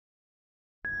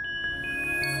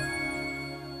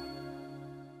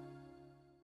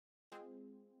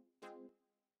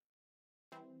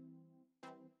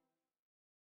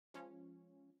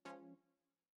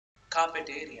Carpet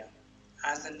area.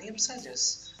 As the name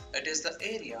suggests, it is the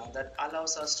area that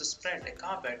allows us to spread a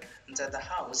carpet inside the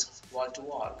house wall to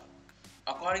wall.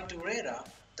 According to RERA,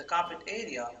 the carpet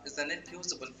area is the net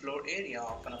usable floor area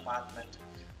of an apartment,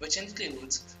 which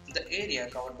includes the area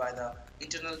covered by the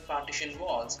internal partition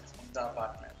walls of the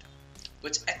apartment,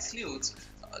 which excludes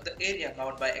the area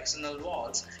covered by external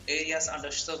walls, areas under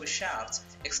service shafts,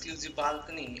 exclusive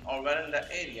balcony or veranda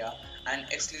area, and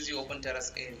exclusive open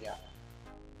terrace area.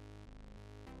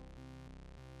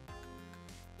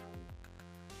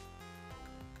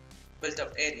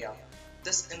 Built-up area.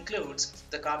 This includes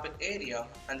the carpet area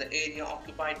and the area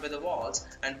occupied by the walls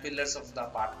and pillars of the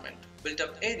apartment.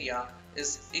 Built-up area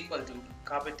is equal to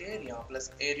carpet area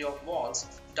plus area of walls,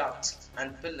 ducts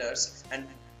and pillars and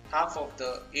half of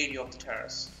the area of the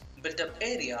terrace. Built-up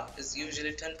area is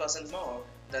usually 10% more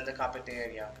than the carpet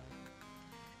area.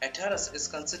 A terrace is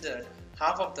considered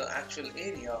half of the actual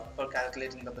area for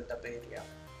calculating the built-up area.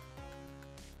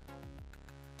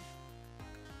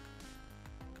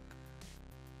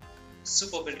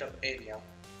 Super built-up area.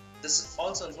 This is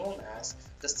also known as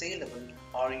the saleable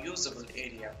or usable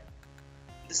area.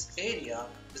 This area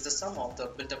is the sum of the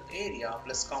built-up area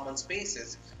plus common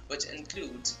spaces, which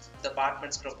includes the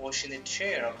apartment's proportionate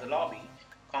share of the lobby,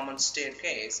 common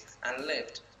staircase and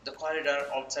lift, the corridor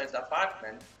outside the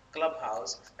apartment,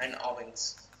 clubhouse and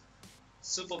awnings.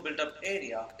 Super built-up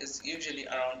area is usually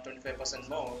around 25%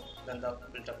 more than the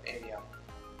built-up area.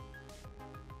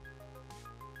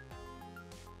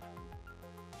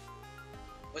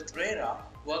 With RERA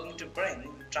working to bring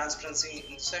transparency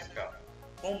in the sector,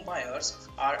 home buyers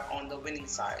are on the winning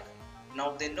side.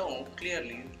 Now they know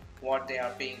clearly what they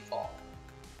are paying for.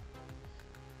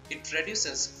 It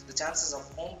reduces the chances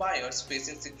of home buyers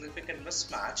facing significant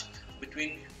mismatch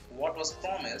between what was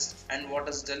promised and what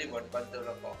is delivered by the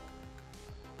developer.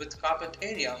 With carpet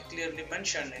area clearly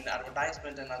mentioned in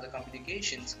advertisement and other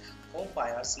communications, home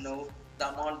buyers know the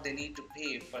amount they need to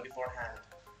pay for beforehand.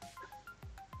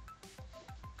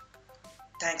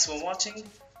 Thanks for watching.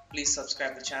 Please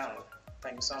subscribe the channel.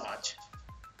 Thank you so much.